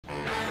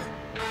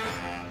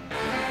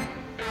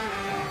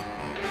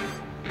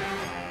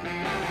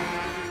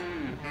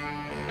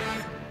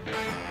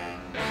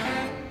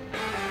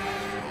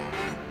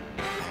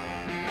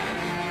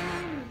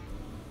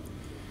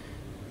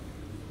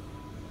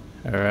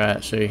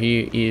Alright, so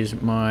here is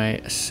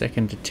my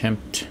second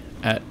attempt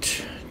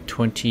at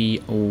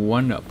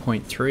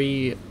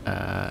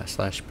 21.3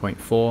 slash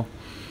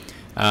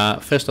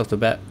 0.4. First off the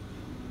bat,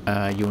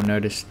 you'll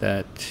notice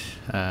that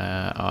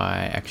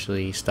I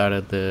actually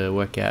started the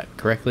workout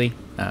correctly.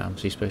 So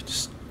you're supposed to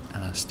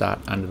start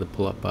under the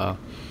pull-up bar,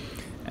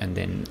 and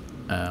then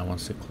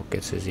once the clock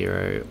gets to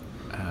 0,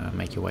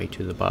 make your way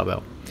to the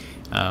barbell.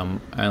 I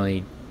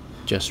only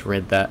just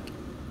read that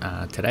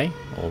today,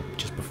 or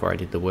just before I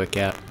did the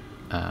workout.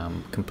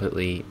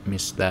 Completely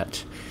missed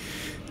that,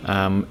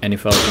 and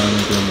if I was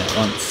only doing that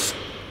once,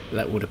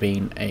 that would have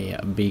been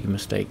a big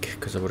mistake,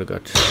 because I would have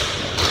got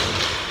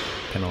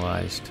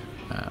penalized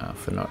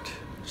for not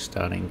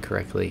starting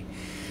correctly.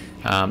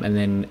 And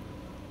then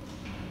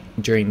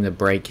during the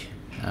break,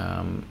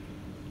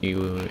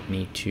 you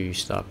need to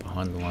start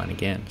behind the line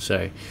again.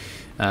 So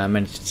I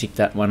managed to tick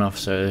that one off,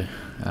 so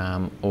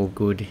all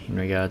good in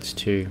regards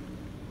to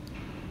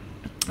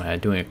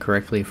doing it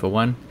correctly for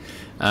one.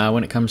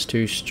 When it comes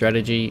to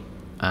strategy,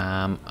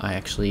 I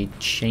actually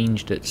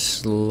changed it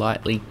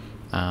slightly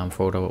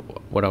for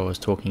what I was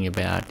talking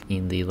about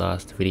in the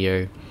last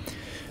video.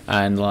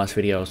 In the last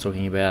video I was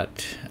talking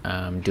about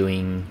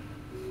doing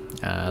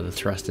the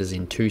thrusters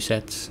in 2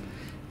 sets.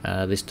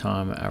 This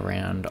time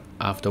around,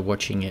 after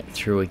watching it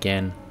through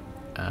again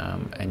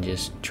and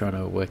just trying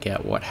to work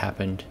out what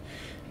happened,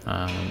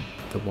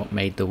 what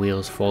made the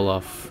wheels fall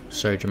off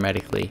so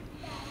dramatically,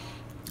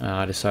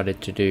 I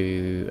decided to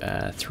do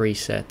 3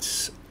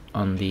 sets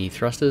on the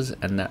thrusters,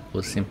 and that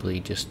was simply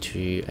just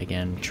to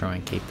again try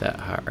and keep that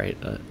heart rate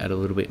at a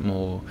little bit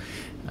more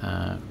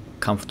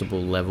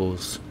comfortable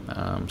levels,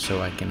 so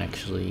I can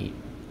actually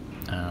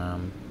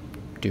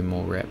do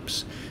more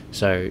reps.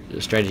 So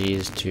the strategy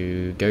is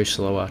to go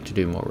slower to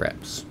do more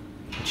reps,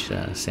 which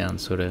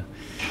sounds sort of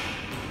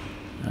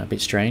a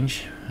bit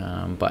strange,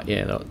 but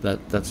yeah,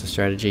 that's the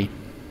strategy.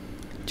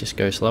 Just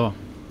go slower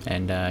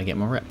and get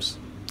more reps.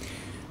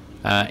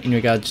 In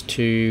regards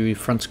to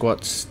front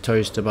squats,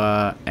 toes to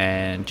bar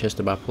and chest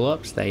to bar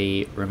pull-ups,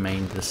 they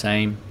remained the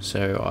same.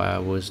 So I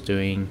was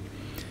doing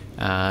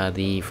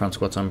the front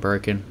squats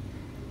unbroken,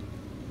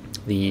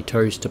 the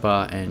toes to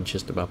bar and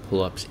chest to bar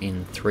pull-ups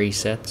in 3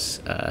 sets,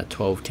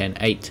 12, 10,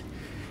 8,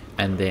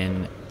 and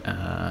then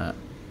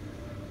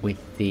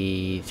with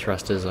the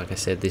thrusters, like I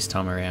said, this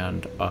time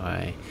around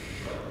I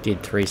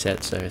did 3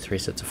 sets, so 3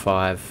 sets of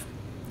 5,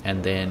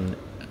 and then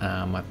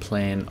my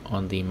plan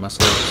on the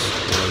muscle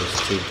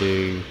was to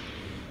do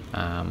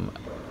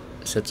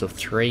sets of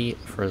 3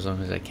 for as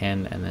long as I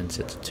can, and then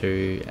sets of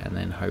 2, and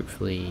then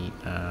hopefully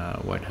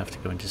won't have to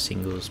go into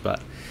singles.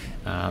 But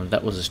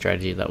that was a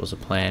strategy, that was a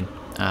plan,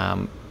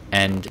 and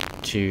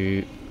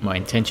my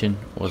intention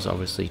was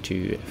obviously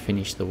to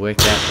finish the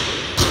workout,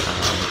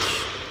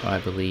 which I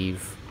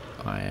believe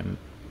I am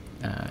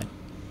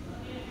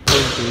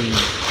probably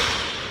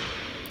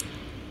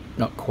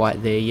not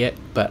quite there yet,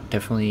 but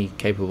definitely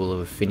capable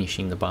of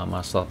finishing the bar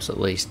muscle ups at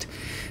least.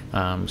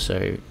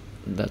 So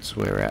that's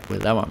where we're at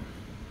with that one.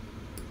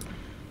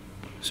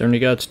 So in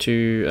regards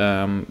to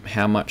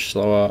how much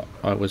slower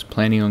I was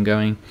planning on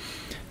going,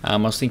 I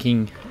was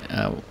thinking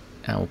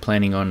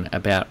planning on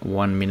about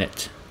 1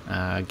 minute,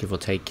 give or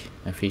take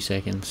a few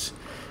seconds.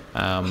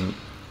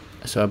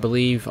 So I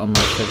believe on my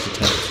first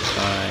attempt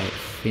I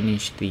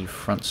finished the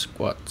front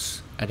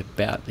squats at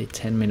about the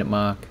 10-minute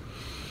mark.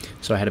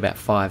 So I had about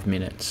 5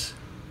 minutes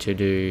to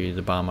do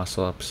the bar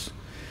muscle ups.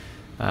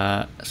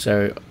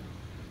 So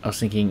I was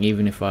thinking,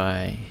 even if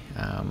I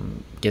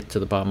get to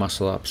the bar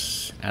muscle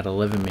ups at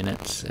 11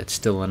 minutes, it's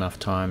still enough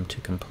time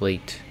to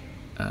complete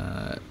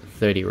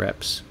 30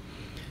 reps.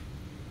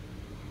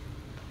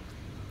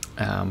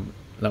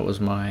 That was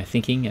my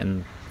thinking,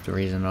 and the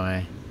reason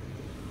I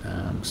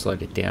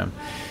slowed it down,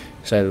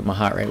 so that my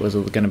heart rate was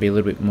going to be a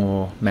little bit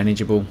more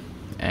manageable,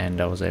 and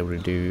I was able to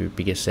do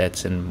bigger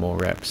sets and more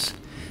reps.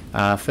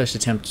 First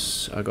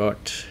attempts I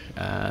got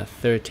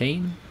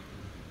 13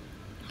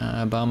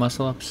 bar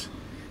muscle ups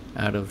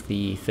out of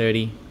the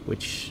 30,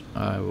 which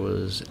I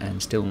was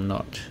and still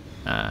not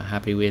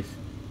happy with.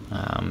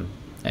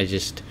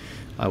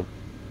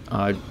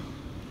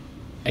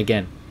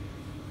 Again,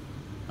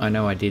 I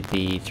know I did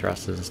the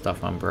thrusters and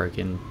stuff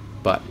unbroken,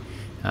 but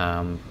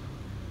I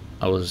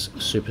was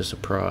super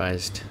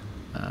surprised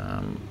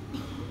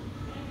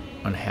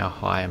on how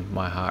high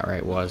my heart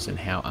rate was and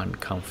how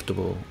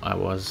uncomfortable I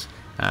was.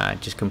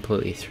 Just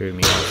completely threw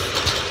me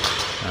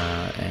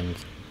off, and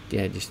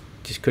yeah, just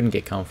couldn't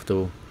get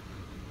comfortable.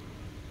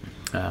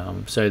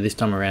 So this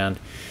time around,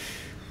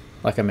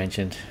 like I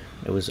mentioned,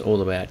 it was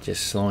all about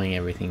just slowing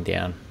everything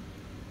down,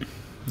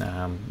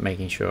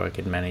 making sure I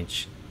could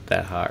manage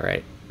that heart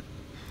rate.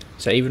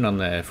 So even on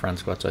the front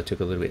squats I took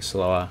a little bit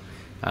slower.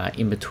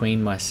 In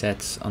between my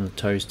sets on the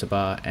toes to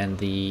bar and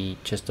the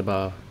chest to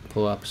bar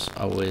pull-ups,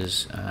 I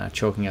was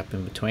chalking up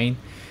in between,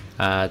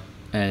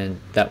 and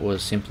that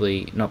was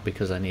simply not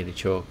because I needed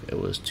chalk. It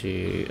was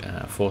to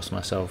force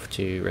myself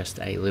to rest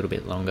a little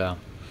bit longer,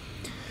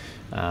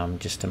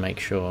 just to make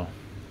sure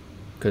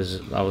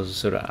because I was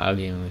sort of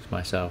arguing with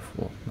myself,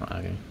 well, not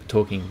arguing,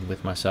 talking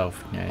with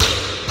myself, you know,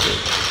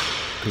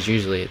 because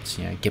usually it's,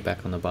 you know, get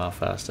back on the bar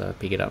faster,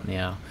 pick it up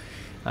now.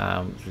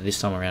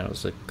 This time around it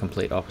was the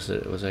complete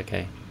opposite. It was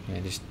okay, you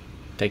know, just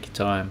take your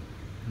time,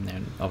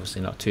 and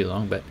obviously not too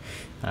long, but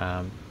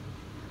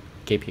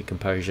keep your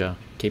composure,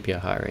 keep your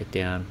heart rate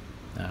down.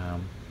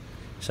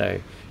 So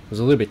it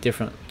was a little bit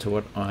different to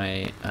what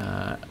I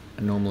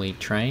normally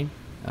train,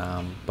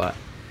 but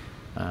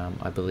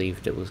I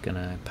believed it was going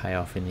to pay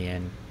off in the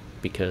end,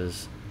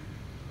 because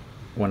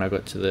when I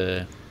got to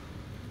the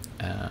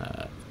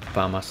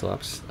bar muscle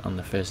ups on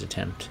the first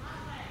attempt,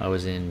 I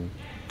was in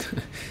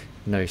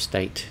no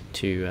state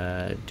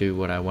to do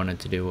what I wanted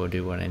to do or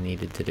do what I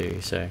needed to do.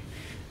 So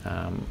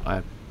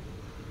I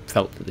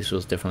felt that this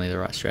was definitely the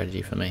right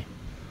strategy for me.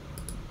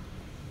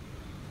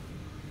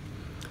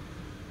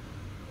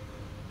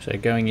 So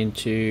going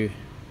into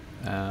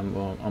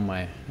well, on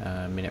my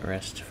minute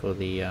rest for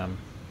the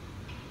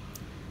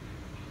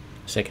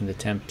second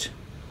attempt,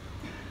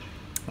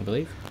 I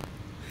believe.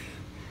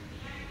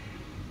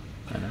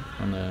 I don't know,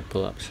 on the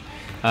pull-ups.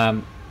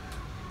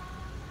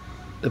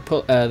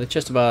 The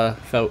chest bar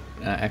felt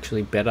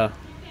actually better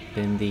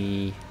than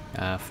the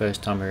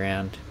first time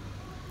around.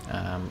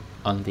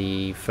 On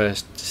the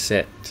first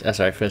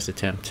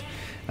attempt,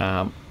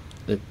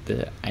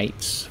 the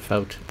eights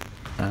felt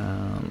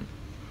a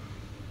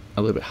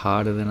little bit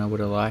harder than I would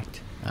have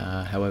liked.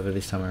 However,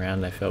 this time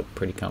around they felt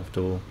pretty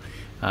comfortable.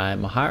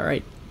 My heart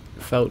rate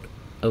felt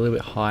a little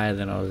bit higher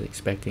than I was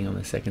expecting on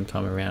the second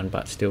time around,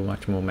 but still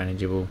much more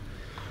manageable.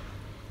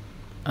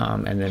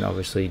 And then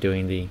obviously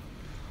doing the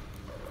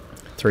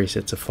 3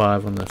 sets of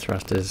 5 on the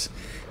thrusters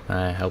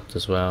helped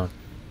as well.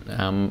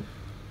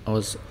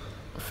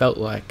 Felt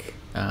like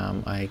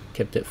I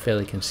kept it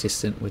fairly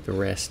consistent with the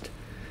rest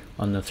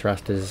on the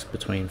thrusters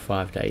between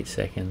 5 to 8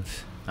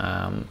 seconds.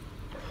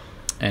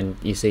 And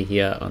you see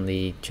here on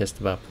the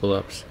chest bar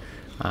pull-ups,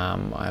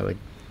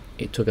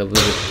 it took a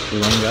little bit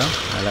longer.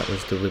 That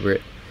was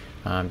deliberate,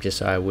 just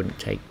so I wouldn't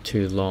take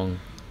too long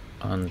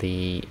on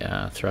the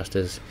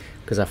thrusters,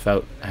 because I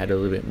felt I had a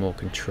little bit more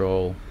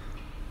control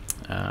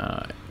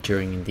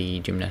during the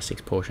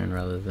gymnastics portion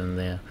rather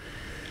than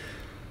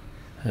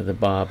the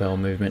barbell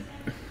movement.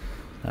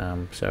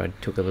 So it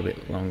took a little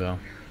bit longer.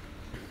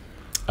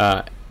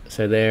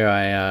 So there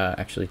I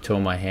actually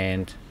tore my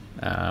hand.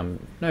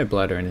 No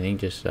blood or anything,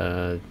 just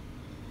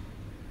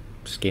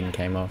skin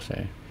came off,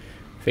 so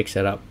fix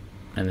that up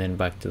and then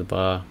back to the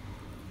bar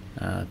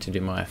to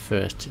do my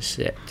first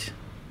set.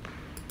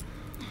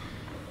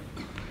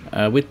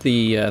 With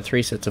the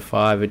 3 sets of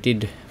 5, it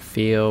did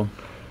feel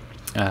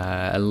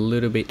a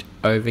little bit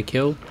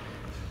overkill.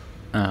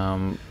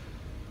 I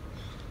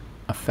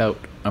felt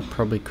I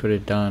probably could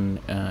have done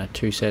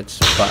 2 sets,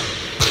 but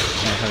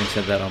having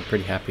said that, I'm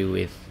pretty happy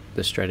with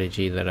the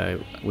strategy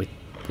with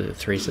the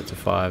 3 sets of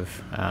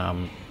 5,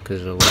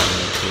 because it allowed me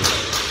to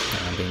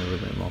be in a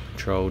little bit more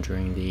control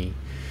during the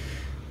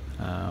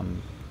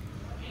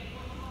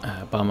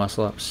bar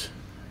muscle ups.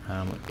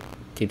 It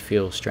did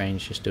feel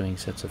strange just doing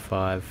sets of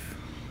 5,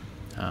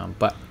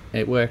 but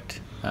it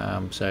worked,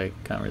 so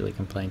can't really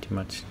complain too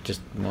much.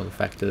 Just more the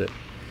fact that it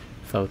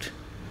felt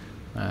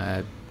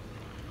a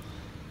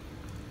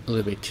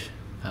little bit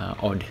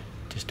odd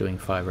just doing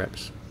 5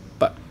 reps,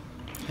 but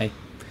hey,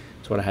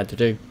 it's what I had to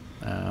do.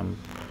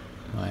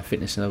 My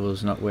fitness level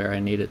is not where I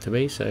need it to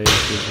be, so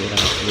this is what I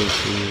have to do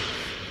to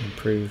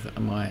improve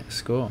my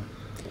score.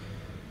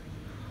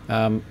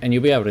 And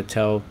you'll be able to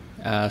tell,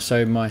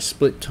 so my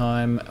split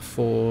time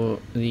for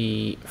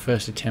the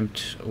first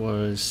attempt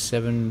was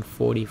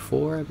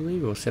 7:44, I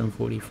believe, or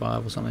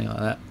 7:45 or something like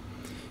that,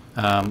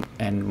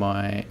 and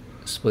my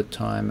split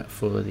time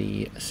for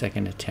the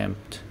second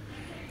attempt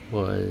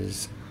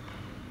was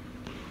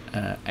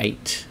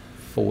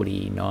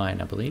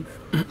 8:49, I believe.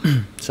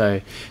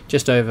 So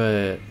just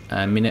over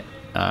a minute,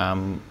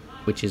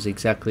 which is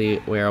exactly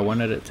where I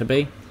wanted it to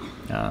be.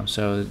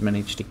 So I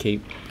managed to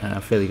keep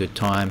a fairly good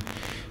time,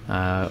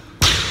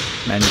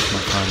 managed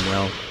my time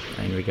well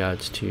in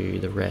regards to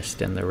the rest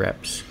and the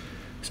reps,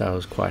 so I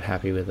was quite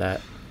happy with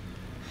that.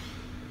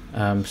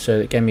 So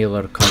it gave me a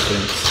lot of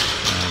confidence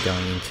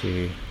going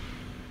into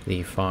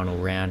the final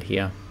round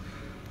here.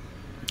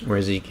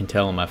 Whereas you can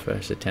tell on my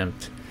first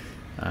attempt,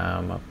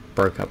 I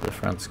broke up the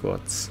front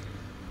squats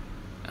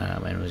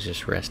and was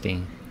just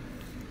resting.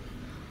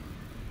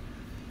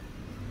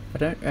 I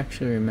don't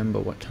actually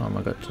remember what time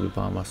I got to the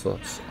bar muscle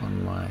ups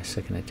on my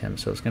second attempt,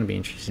 so it's going to be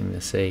interesting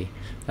to see.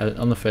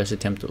 On the first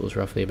attempt it was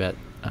roughly about,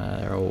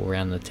 they're all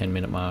around the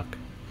 10-minute mark,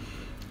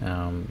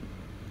 so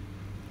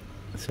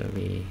it'll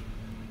be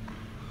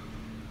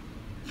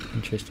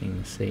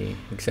interesting to see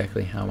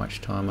exactly how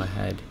much time I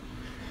had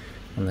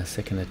on the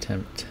second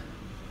attempt.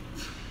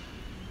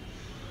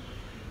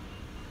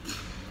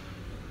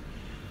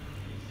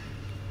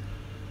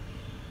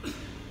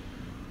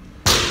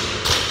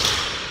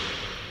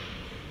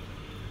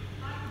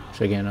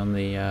 So again, on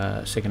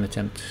the second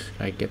attempt,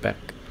 I get back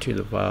to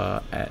the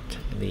bar at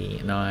the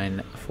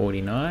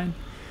 9:49,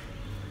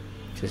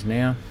 which is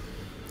now.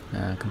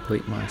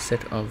 Complete my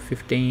set of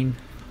 15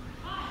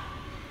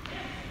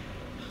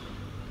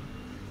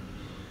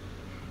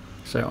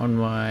 So on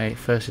my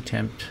first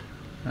attempt,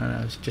 it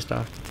was just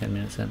after 10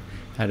 minutes then,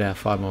 I had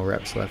 5 more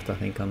reps left, I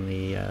think, on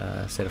the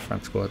set of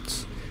front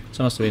squats.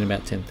 So it must have been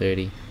about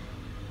 10:30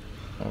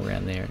 or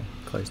around there,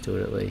 close to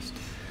it at least.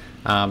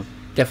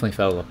 Definitely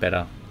felt a lot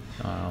better.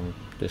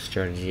 The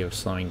strategy of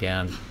slowing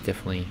down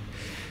definitely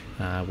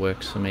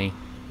works for me.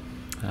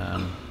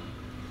 And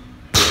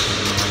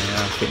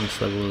my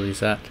fitness level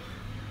is at,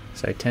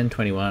 so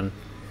 10:21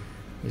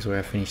 is where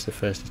I finished the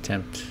first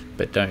attempt,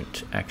 but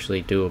don't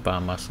actually do a bar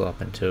muscle up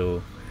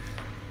until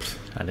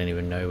I don't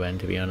even know when,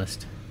 to be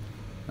honest.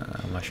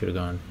 I should have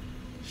gone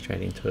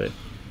straight into it.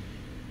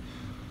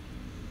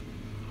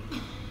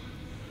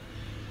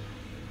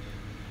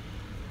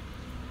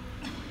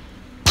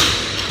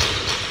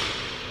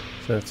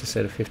 So that's a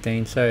set of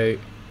 15. So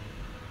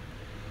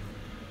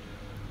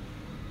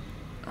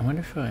I wonder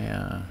if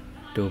I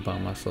do a bar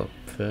muscle up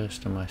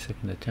first on my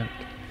second attempt.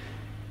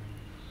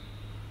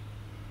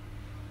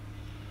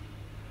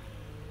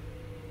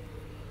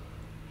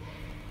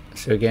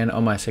 So again,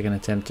 on my second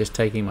attempt, just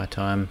taking my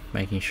time,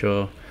 making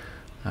sure.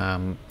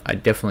 I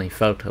definitely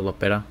felt a lot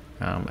better,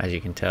 as you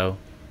can tell.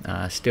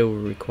 Still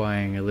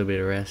requiring a little bit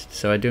of rest.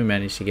 So I do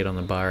manage to get on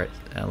the bar at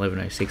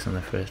 11:06 on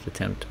the first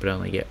attempt, but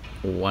only get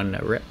 1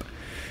 rep.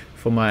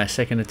 For my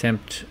second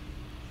attempt,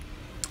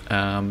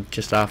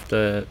 just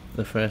after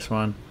the first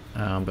one,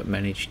 but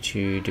managed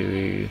to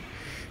do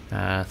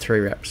 3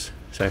 reps.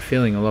 So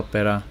feeling a lot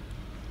better.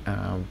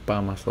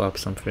 Bar muscle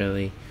ups I'm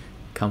fairly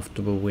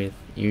comfortable with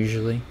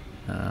usually.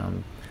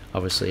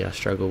 Obviously I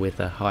struggle with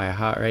a higher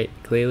heart rate,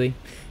 clearly.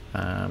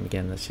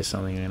 Again, that's just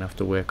something I'm going to have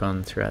to work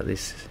on throughout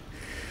this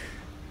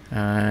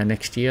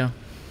next year.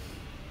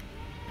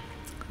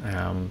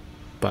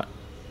 But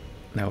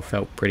they all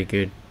felt pretty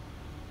good.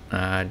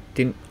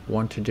 Didn't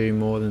want to do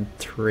more than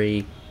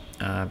 3,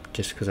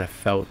 just because I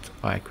felt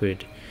I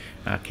could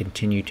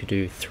continue to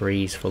do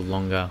 3s for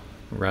longer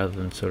rather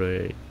than sort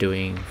of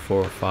doing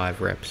 4 or 5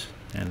 reps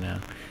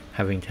and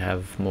having to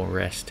have more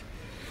rest.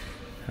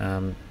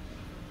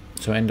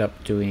 So I end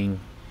up doing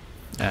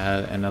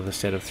another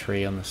set of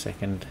 3 on the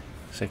second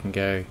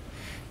go,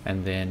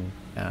 and then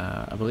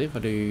I believe I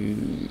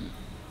do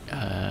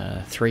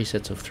 3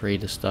 sets of 3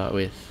 to start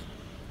with,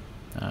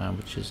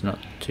 which is not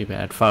too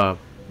bad, far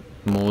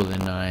more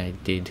than I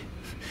did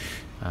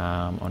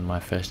on my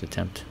first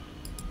attempt.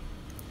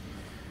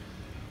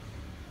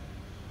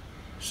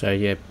 So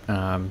yeah,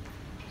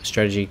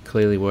 strategy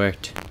clearly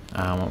worked.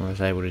 I was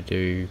able to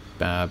do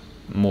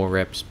more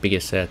reps,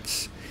 bigger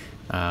sets.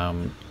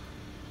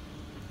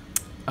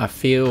 I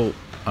feel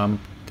I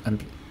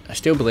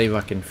still believe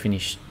I can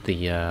finish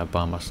the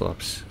bar muscle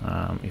ups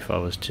if I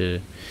was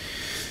to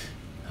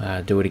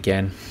do it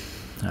again.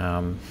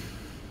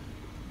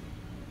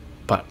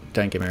 But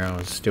don't get me wrong, I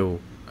was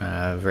still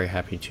very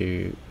happy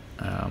to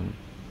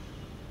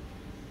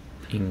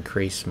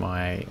increase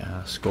my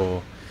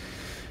score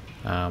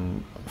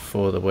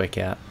for the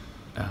workout.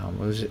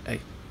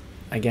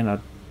 Again, I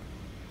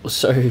was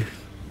so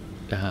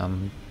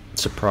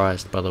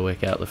surprised by the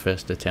workout the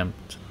first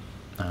attempt.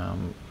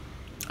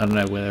 I don't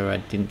know whether I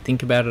didn't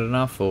think about it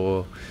enough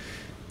or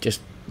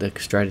just the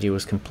strategy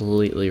was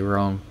completely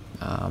wrong,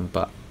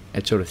 but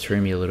it sort of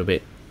threw me a little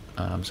bit.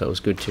 So it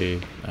was good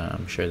to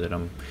show that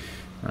I'm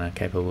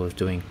capable of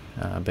doing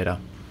better.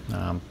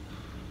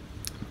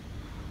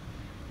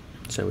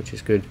 So which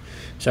is good.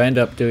 So I end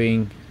up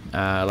doing,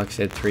 like I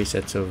said, 3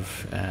 sets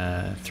of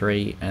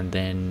 3, and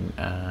then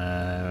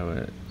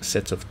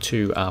sets of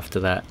 2 after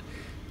that.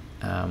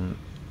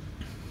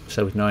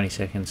 So with 90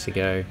 seconds to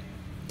go,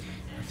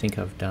 I think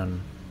I've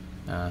done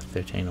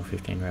 13 or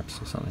 15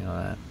 reps or something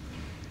like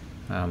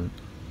that.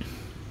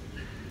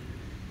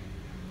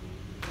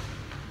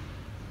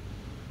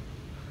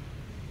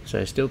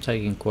 So still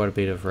taking quite a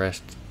bit of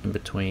rest in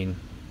between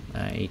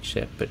each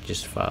set, but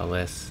just far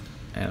less.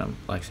 And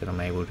like I said, I'm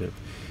able to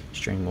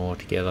string more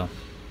together.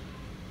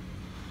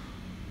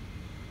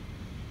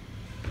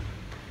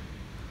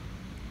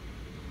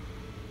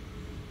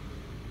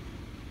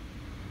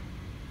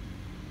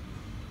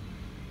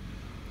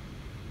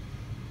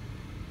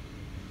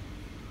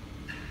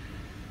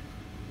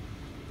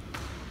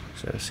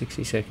 So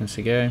 60 seconds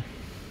to go.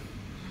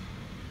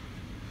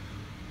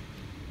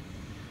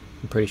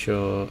 I'm pretty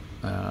sure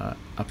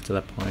up to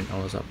that point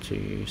I was up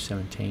to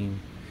 17,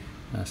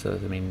 so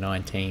that would mean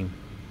 19.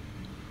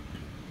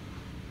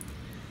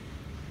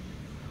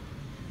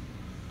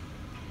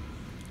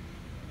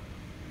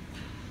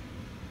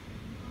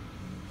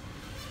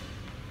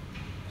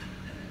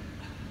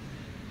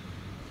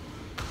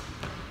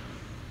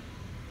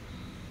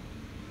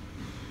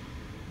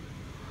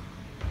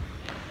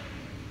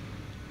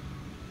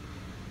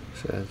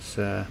 So it's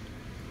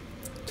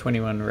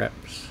 21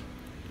 reps.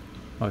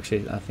 Well,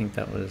 actually, I think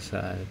that was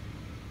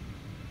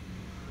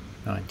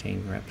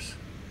 19 reps.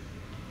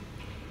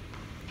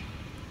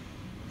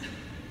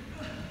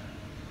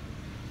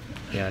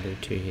 Yeah, I do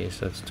 2 here,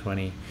 so that's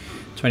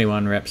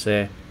 21 reps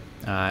there.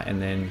 And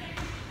then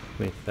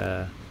with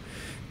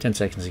 10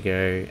 seconds to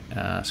go,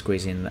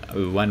 squeeze in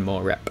 1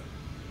 more rep.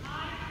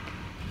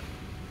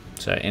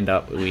 So I end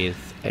up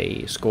with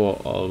a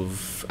score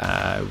of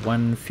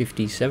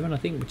 157, I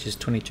think, which is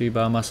 22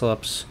 bar muscle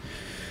ups.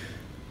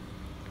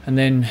 And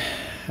then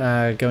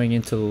going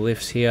into the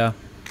lifts here,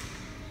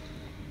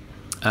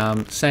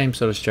 same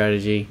sort of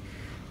strategy.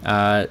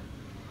 Even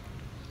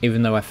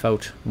though I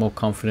felt more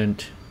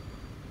confident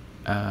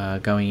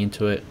going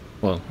into it,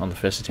 well, on the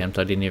first attempt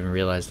I didn't even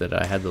realize that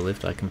I had the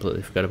lift. I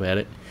completely forgot about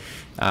it.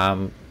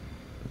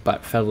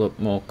 But felt a lot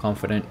more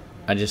confident.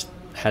 I just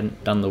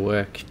hadn't done the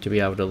work to be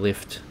able to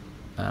lift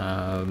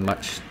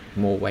much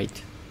more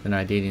weight than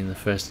I did in the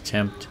first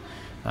attempt,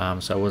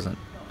 so I wasn't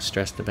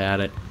stressed about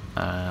it.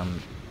 I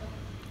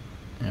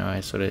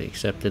sort of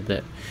accepted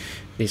that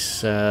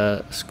this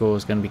score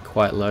is going to be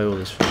quite low, or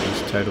this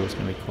total is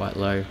going to be quite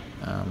low.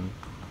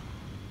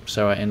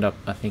 So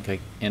I think I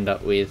end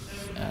up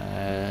with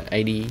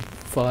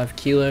 85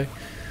 kilo,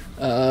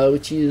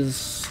 which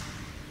is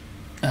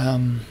I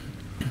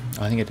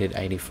think I did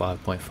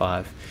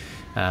 85.5,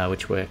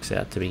 which works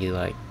out to be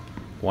like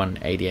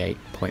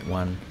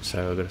 188.1,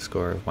 so I got a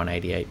score of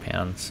 188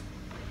 pounds,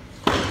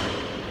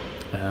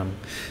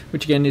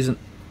 which again isn't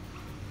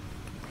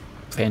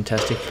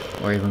fantastic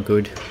or even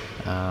good.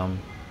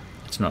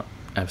 It's not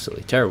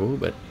absolutely terrible,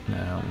 but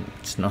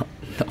it's not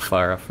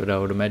far off what I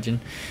would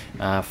imagine.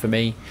 For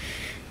me,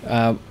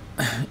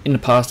 in the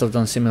past I've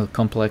done similar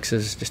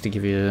complexes, just to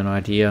give you an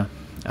idea,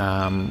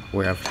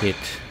 where I've hit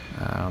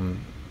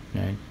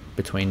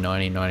between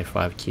 90 and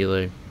 95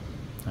 kilo,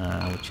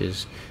 which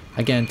is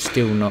again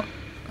still not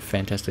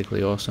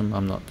fantastically awesome.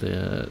 I'm not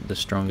the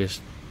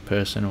strongest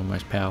person or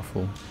most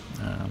powerful,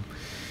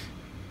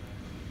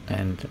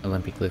 and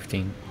Olympic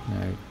lifting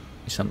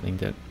is something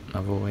that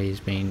I've always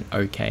been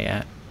okay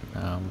at,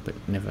 but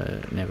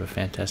never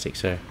fantastic.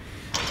 So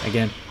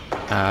again,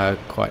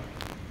 quite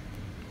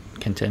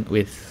content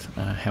with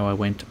how I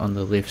went on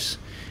the lifts.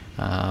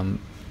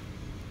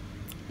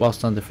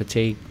 Whilst under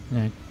fatigue,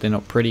 they're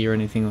not pretty or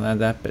anything like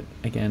that, but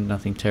again,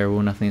 nothing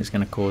terrible, nothing that's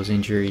going to cause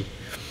injury,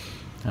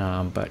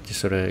 but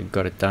just sort of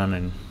got it done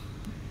and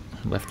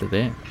left it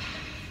there.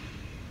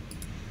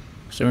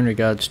 So in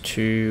regards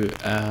to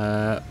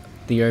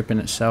the Open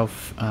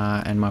itself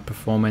and my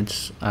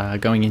performance,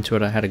 going into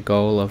it I had a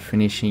goal of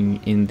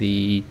finishing in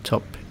the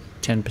top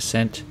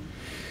 10%.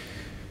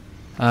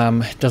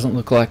 It doesn't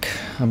look like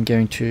I'm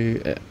going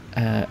to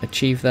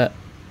achieve that.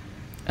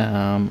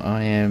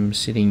 I am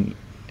sitting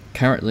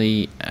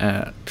currently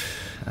at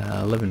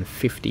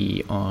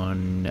 11:50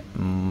 on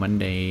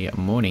Monday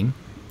morning,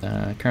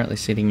 currently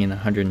sitting in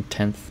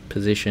 110th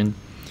position.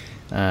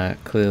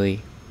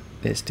 Clearly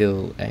there's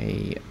still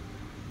a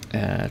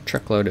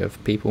truckload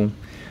of people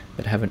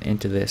that haven't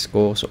entered their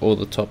score, so all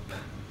the top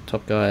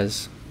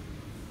guys.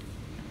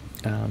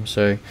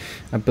 So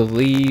I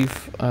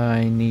believe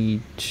I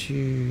need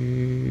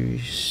to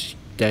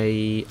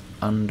stay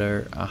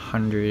under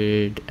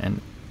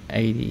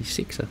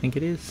 186, I think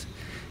it is,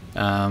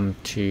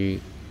 to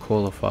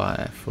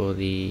qualify for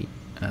the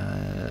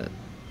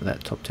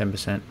that top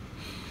 10%.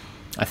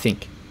 I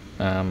think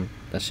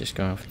that's just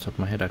going off the top of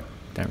my head. I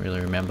don't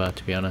really remember,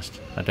 to be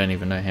honest. I don't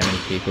even know how many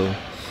people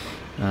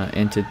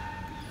entered,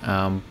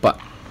 but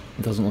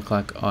it doesn't look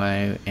like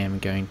I am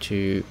going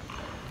to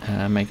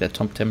make that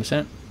top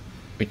 10%,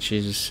 which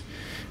is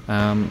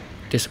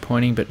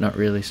disappointing but not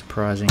really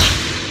surprising.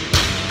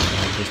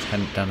 I just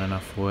hadn't done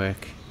enough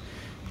work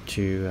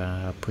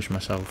to push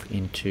myself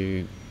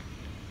into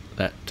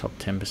that top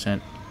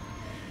 10%,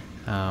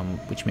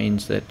 which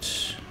means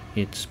that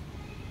it's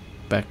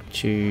back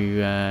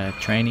to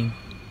training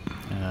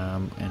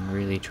and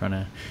really trying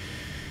to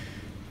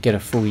get a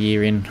full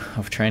year in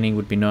of training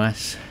would be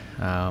nice.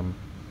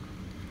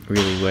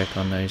 Really work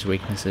on those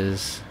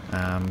weaknesses,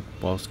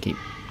 whilst keep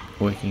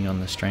working on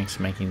the strengths,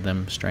 making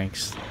them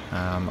strengths.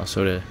 I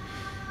sort of,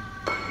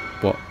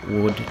 what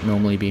would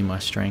normally be my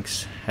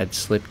strengths had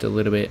slipped a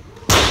little bit.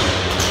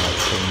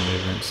 Pulling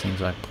movements, things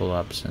like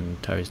pull-ups and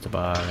toes to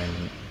bar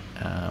and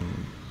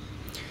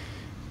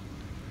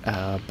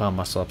bar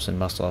muscle-ups and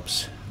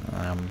muscle-ups,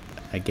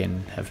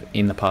 again have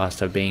in the past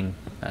have been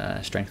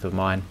strength of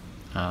mine,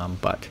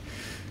 but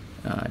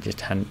I just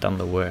hadn't done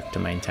the work to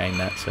maintain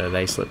that, so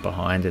they slipped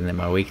behind, and then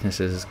my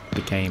weaknesses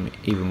became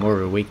even more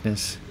of a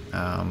weakness.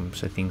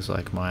 So things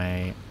like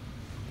my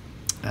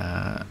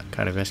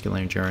cardiovascular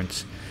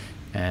endurance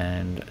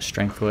and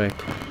strength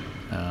work,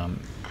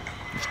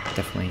 is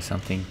definitely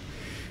something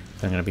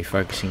that I'm going to be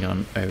focusing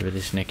on over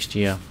this next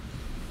year.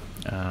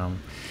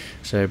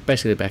 So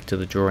basically back to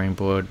the drawing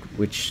board,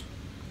 which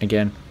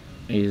again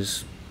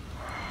is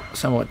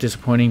somewhat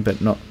disappointing but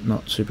not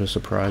super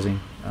surprising.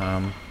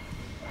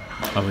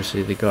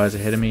 Obviously the guys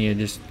ahead of me are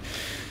just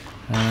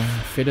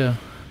fitter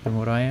than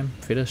what I am,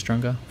 fitter,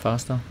 stronger,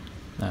 faster,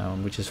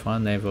 which is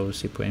fine. They've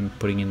obviously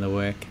putting in the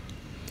work,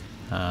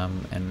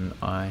 and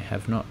I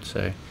have not.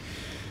 So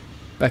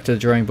back to the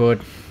drawing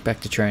board, back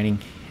to training,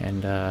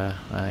 and I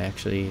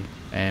actually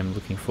am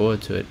looking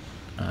forward to it,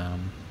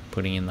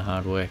 putting in the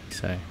hard work.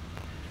 So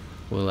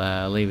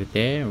we'll leave it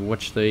there,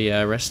 watch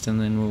the rest,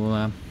 and then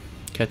we'll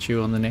catch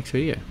you on the next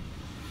video.